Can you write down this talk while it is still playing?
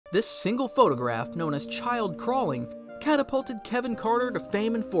This single photograph, known as child crawling, catapulted Kevin Carter to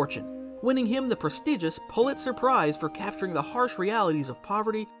fame and fortune, winning him the prestigious Pulitzer Prize for capturing the harsh realities of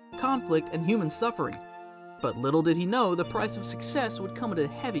poverty, conflict, and human suffering. But little did he know the price of success would come at a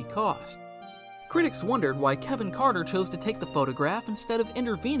heavy cost. Critics wondered why Kevin Carter chose to take the photograph instead of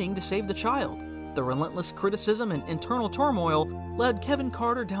intervening to save the child. The relentless criticism and internal turmoil led Kevin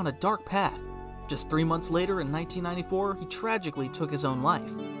Carter down a dark path. Just 3 months later, in 1994, he tragically took his own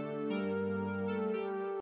life.